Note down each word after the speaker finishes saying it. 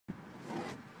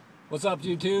What's up,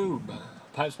 YouTube?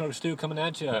 Pipe Smoker Stu coming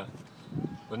at you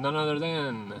with none other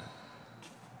than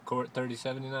Cort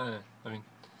 3079. I mean,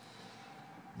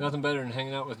 nothing better than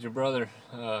hanging out with your brother.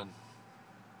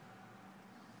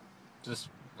 Just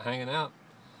hanging out.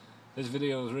 This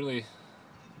video is really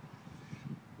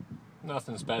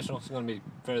nothing special. It's going to be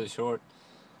fairly short.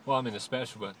 Well, I mean, it's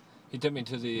special, but he took me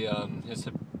to the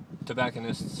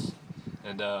tobacconists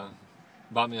and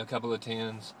bought me a couple of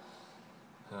tins.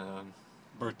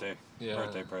 Birthday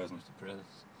presents.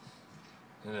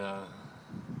 And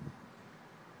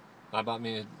I bought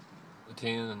me a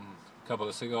tin and a couple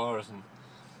of cigars,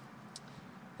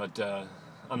 but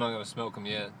I'm not gonna smoke them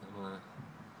yet. I'm gonna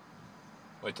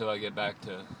wait till I get back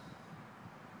to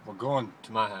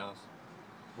my house.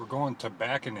 We're going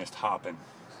tobacconist hopping.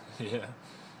 Yeah,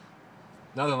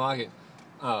 nothing like it.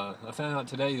 I found out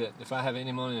today that if I have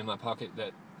any money in my pocket,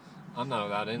 that I'm not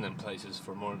allowed in them places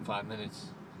for more than 5 minutes.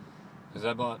 Because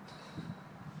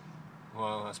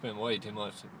I spent way too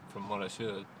much from what I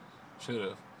should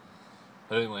have.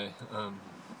 But anyway,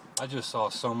 I just saw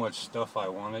so much stuff I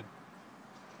wanted.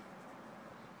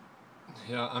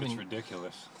 Yeah, I mean, it's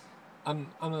ridiculous. I'm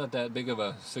not that big of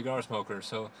a cigar smoker,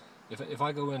 so if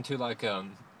I go into like the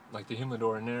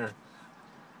humidor in there,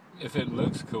 if it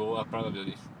looks cool, I'll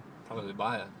probably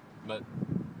buy it. But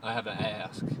I have to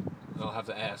ask. I'll have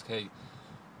to ask, hey,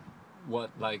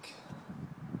 what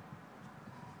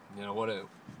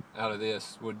out of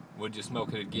this would you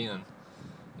smoke it again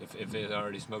if they had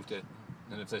already smoked it?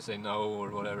 And if they say no or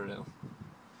whatever, then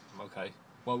okay,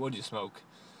 what would you smoke?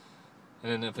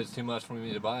 And then if it's too much for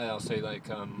me to buy, I'll say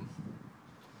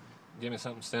give me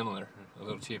something similar, a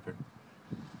little cheaper.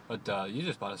 But you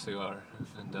just bought a cigar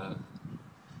and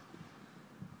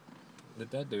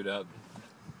lit that dude up.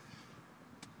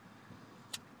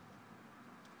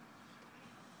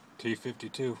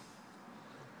 T52.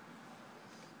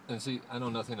 And see, I know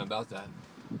nothing about that,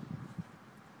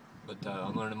 but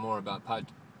I'm learning more about pipe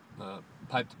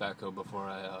tobacco before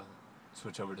I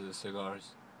switch over to the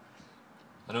cigars.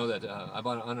 I know that I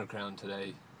bought an Underground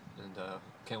today, and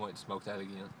can't wait to smoke that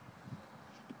again.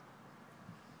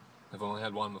 I've only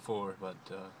had one before, but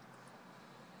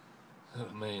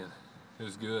oh man, it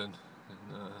was good,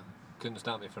 and couldn't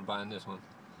stop me from buying this one.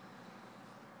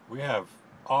 We have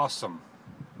awesome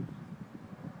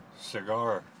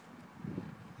cigar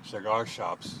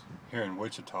shops here in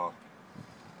Wichita.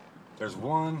 There's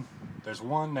one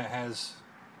that has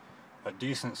a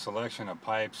decent selection of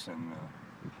pipes, and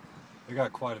they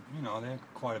got quite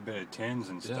a bit of tins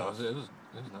and stuff. Yeah, it was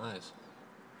nice.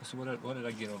 So what did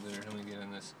I get over there? Let me get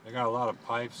in this. They got a lot of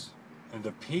pipes, and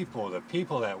the people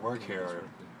that work here are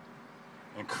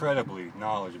incredibly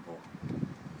knowledgeable.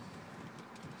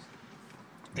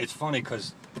 It's funny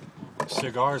because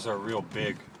cigars are real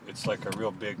big. It's like a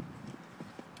real big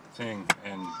thing,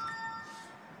 and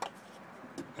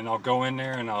I'll go in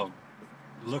there and I'll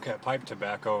look at pipe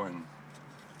tobacco, and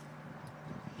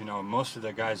most of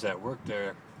the guys that work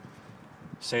there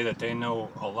say that they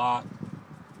know a lot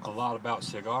about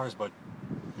cigars, but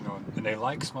and they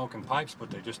like smoking pipes, but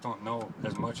they just don't know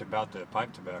as much about the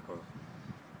pipe tobacco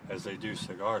as they do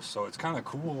cigars. So it's kind of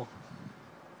cool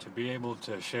to be able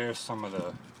to share some of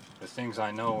the things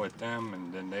I know with them,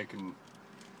 and then they can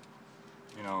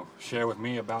share with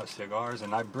me about cigars.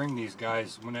 And I bring these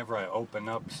guys, whenever I open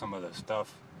up some of the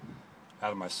stuff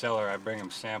out of my cellar, I bring them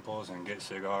samples and get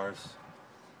cigars.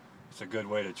 It's a good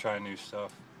way to try new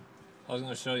stuff. I was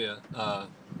going to show you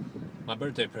my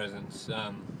birthday presents.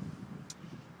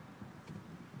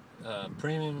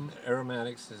 Premium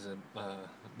Aromatics is a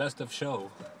best of show.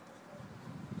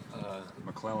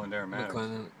 McClelland Aromatics.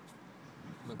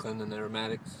 McClelland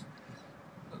Aromatics.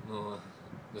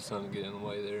 The sun will get in the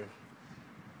way there.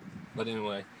 But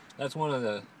anyway, that's one of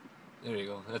the. There you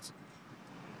go.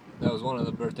 That was one of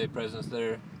the birthday presents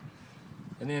there.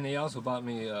 And then he also bought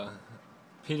me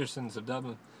Peterson's of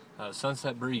Dublin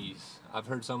Sunset Breeze. I've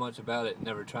heard so much about it,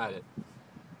 never tried it.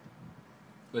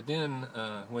 But then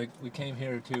we came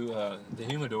here to the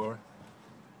humidor,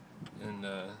 and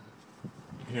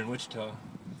here in Wichita,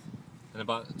 and I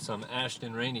bought some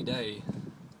Ashton Rainy Day.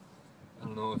 I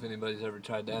don't know if anybody's ever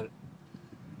tried that,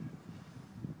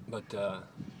 but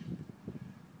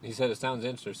he said it sounds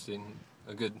interesting,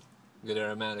 a good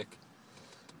aromatic.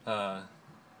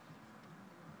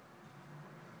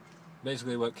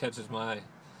 Basically, what catches my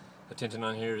attention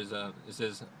on here is it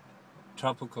says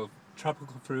tropical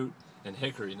fruit and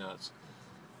hickory nuts,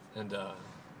 and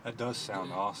that does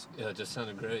sound awesome. Yeah, it just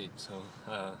sounded great. So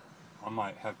I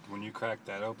might have, when you crack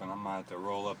that open, I might have to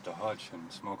roll up the hutch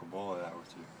and smoke a bowl of that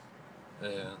with you.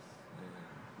 Yeah.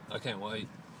 I can't wait.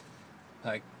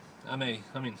 I mean,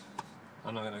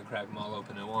 I'm not gonna crack them all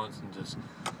open at once and just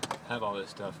have all this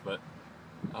stuff, but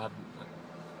I,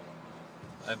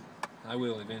 I, I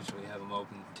will eventually have them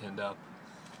open, tinned up.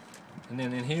 And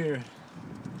then in here,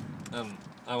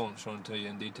 I won't show them to you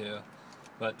in detail,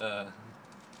 but I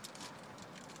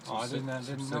didn't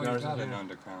know you got an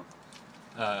underground.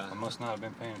 I must not have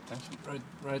been paying attention.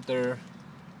 Right there.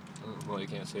 Well, you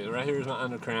can't see it. Right here is my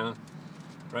underground.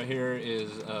 Right here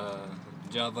is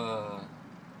Java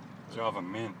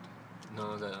Mint.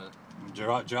 No, the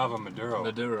Java Maduro.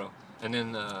 Maduro, and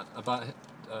then about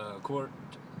Cort,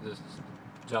 this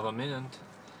Java Mint,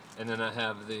 and then I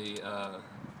have the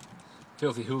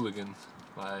Filthy Hooligan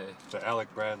by the Alec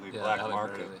Bradley Black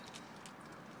Market. Bradley.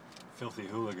 Filthy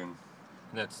Hooligan.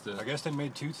 And that's the. I guess they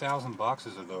made 2,000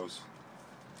 boxes of those.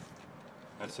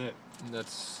 That's it.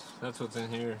 That's what's in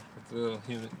here. It's a little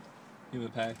human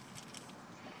pack,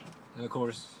 and of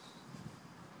course,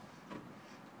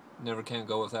 never can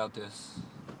go without this.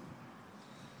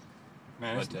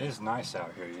 Man, it's nice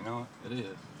out here, you know? It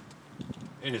is.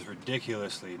 It is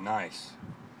ridiculously nice.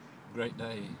 Great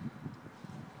day.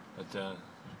 But,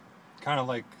 kind of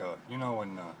like, you know,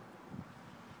 when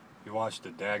you watch the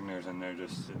Dagners and they're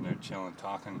just sitting there chilling,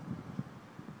 talking.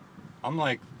 I'm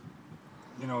like,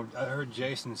 you know, I heard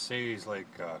Jason say he's like,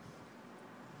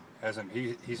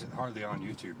 he's hardly on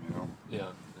YouTube, you know?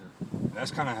 Yeah. And that's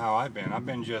kind of how I've been. I've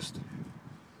been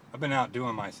out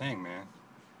doing my thing, man.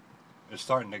 It's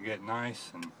starting to get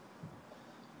nice, and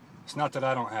it's not that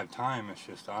I don't have time, it's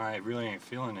just I really ain't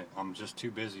feeling it. I'm just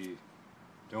too busy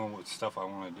doing what stuff I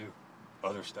want to do,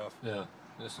 other stuff. Yeah,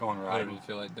 just going riding. Whatever you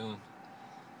feel like doing.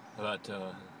 But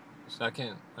so I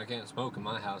can't smoke in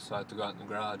my house, so I have to go out in the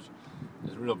garage.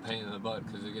 It's a real pain in the butt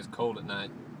because it gets cold at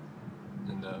night,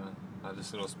 and I have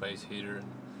this little space heater, and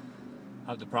I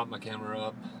have to prop my camera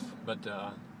up. But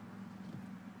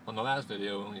on the last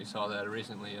video, when you saw that, I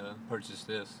recently purchased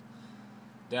this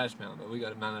dash mount, but we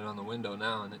got it mounted on the window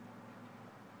now, and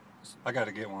I got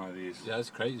to get one of these. Yeah, it's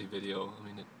crazy video. I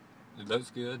mean, it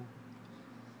looks good.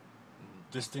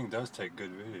 This thing does take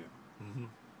good video. Mm-hmm.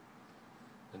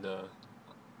 And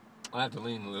I have to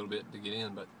lean a little bit to get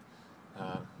in, but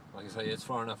like I say, it's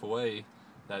far enough away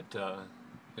that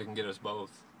it can get us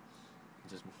both.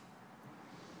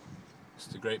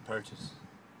 It's a great purchase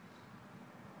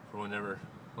for whenever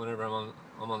I'm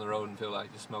on the road and feel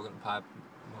like just smoking a pipe.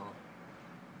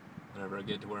 Whenever I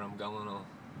get to where I'm going, I'll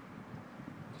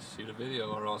just shoot a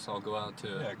video, or else I'll go out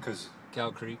to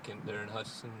Cow Creek and there in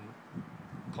Hutchinson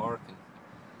Park and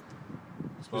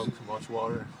smoke and watch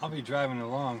water. I'll be driving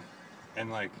along,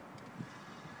 and like,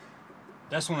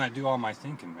 that's when I do all my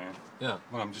thinking, man. Yeah.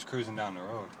 When I'm just cruising down the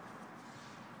road.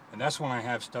 And that's when I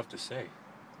have stuff to say.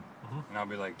 Mm-hmm. And I'll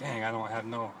be like, dang, I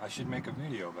should make a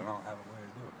video, but I don't have a way to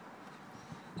do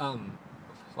it.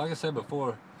 Like I said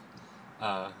before,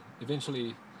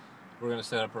 eventually we're going to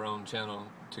set up our own channel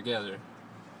together.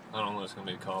 I don't know what it's going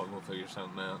to be called. We'll figure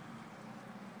something out.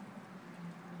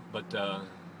 But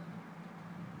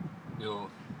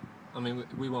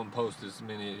we won't post as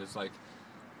many as like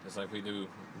we do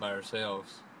by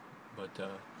ourselves. But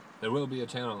there will be a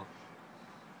channel,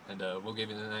 and we'll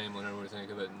give you the name whenever we think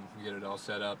of it and get it all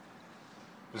set up.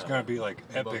 There's going to be like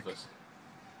epic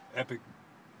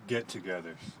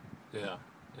get-togethers. Yeah.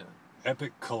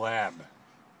 Epic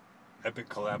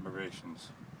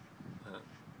collaborations,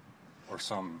 or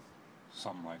something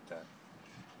like that.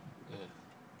 Yeah,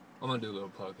 I'm gonna do a little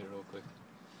plug here real quick.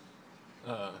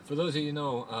 For those of you who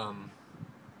know,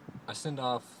 I sent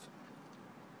off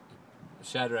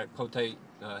Shadrach Potate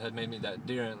had made me that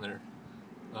deer antler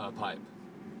pipe,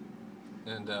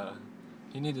 and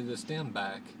he needed the stem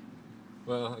back.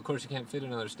 Well, of course you can't fit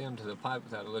another stem to the pipe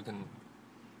without it looking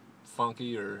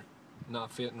funky or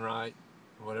not fitting right,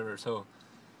 or whatever. So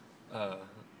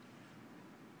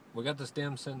we got the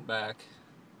stem sent back,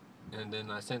 and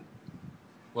then I sent.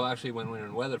 Well, actually, when we were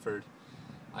in Weatherford,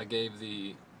 I gave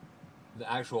the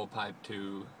actual pipe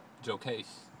to Joe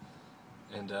Case,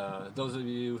 and those of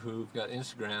you who've got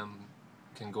Instagram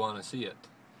can go on and see it.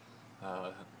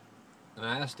 And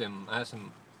I asked him,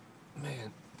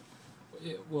 man.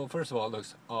 Well, first of all, it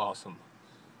looks awesome.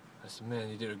 I said, man,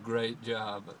 you did a great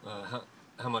job.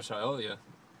 How much I owe you?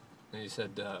 And he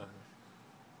said,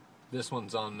 this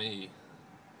one's on me.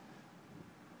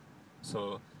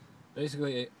 So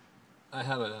basically, I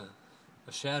have a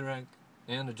Shadrach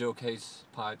and a Joe Case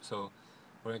pipe, so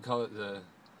we're going to call it the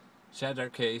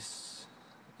Shadrach Case.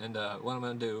 And what I'm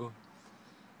going to do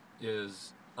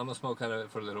is I'm going to smoke out of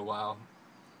it for a little while.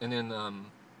 And then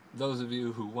those of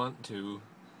you who want to,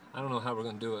 I don't know how we're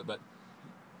going to do it, but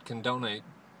can donate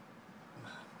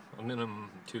a minimum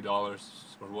 $2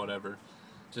 or whatever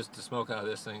just to smoke out of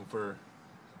this thing for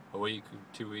a week,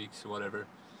 2 weeks, whatever,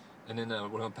 and then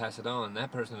we're gonna pass it on.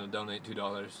 That person will donate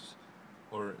 $2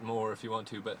 or more if you want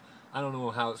to, but I don't know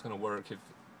how it's gonna work.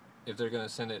 If they're gonna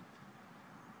send it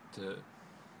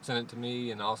to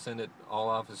me, and I'll send it all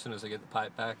off as soon as I get the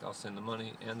pipe back. I'll send the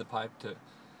money and the pipe to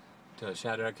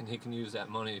Shadrach, and he can use that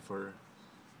money for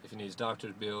if he needs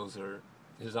doctor's bills or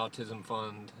his autism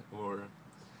fund or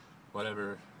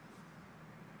whatever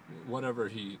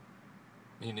he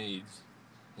needs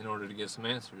in order to get some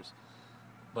answers.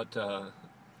 But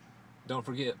don't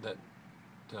forget that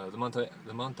the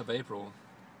month of April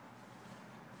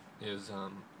is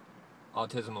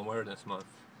Autism Awareness Month.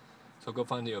 So go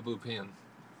find you a blue pen,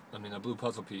 a blue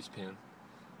puzzle piece pen,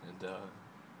 and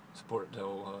support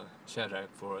old Shadrach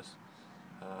for us.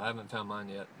 I haven't found mine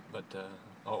yet, but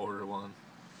I'll order one.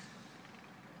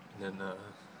 And then,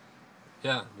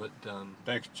 yeah, but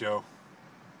Thanks, Joe.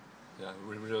 yeah,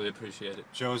 we really appreciate it.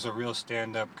 Joe's a real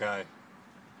stand-up guy.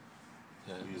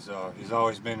 Yeah. He's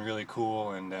always been really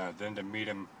cool, and then to meet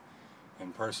him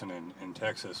in person in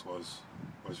Texas was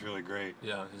really great.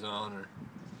 Yeah, it's an honor.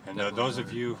 And Definitely those an of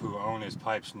honor. you who own his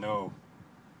pipes know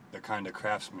the kind of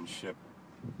craftsmanship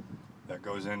that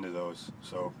goes into those.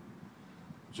 So,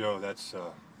 Joe, that's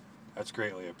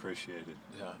greatly appreciated.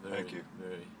 Yeah, very, Thank you.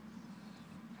 very.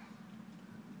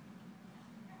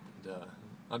 And,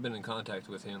 I've been in contact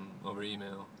with him over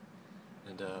email,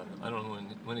 and I don't know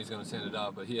when he's going to send it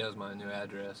out, but he has my new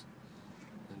address.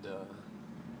 And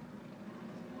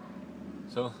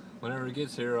so whenever it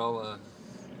gets here, I'll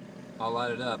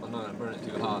light it up. I'm not going to burn it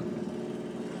too hot,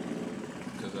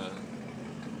 because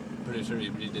I'm pretty sure he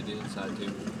redid the inside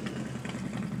too.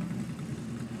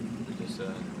 It just,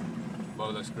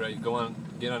 well, looks great. Get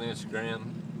on Instagram.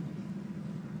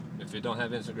 If you don't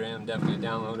have Instagram, definitely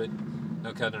download it.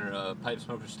 Look under Pipe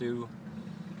Smoker Stew,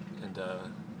 and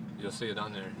you'll see it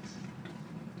on there.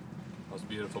 Most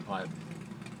beautiful pipe.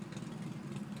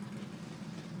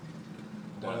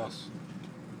 What else?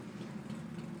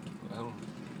 Well,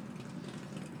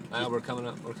 now we're coming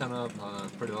up on a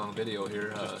pretty long video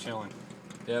here. Just chilling.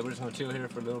 Yeah, we're just gonna chill here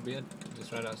for a little bit,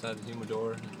 just right outside the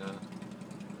humidor,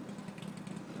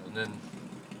 and then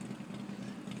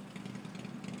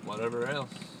whatever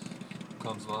else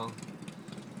comes along.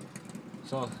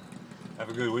 So, Have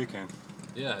a good weekend.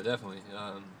 yeah, definitely.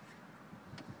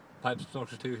 Pipe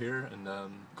Smokers 2 here, and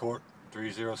Cort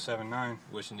 3079.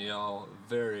 wishing you all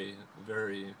very,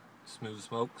 very smooth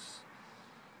smokes.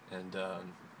 And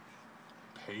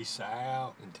Peace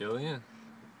out. until then,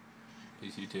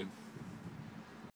 peace YouTube.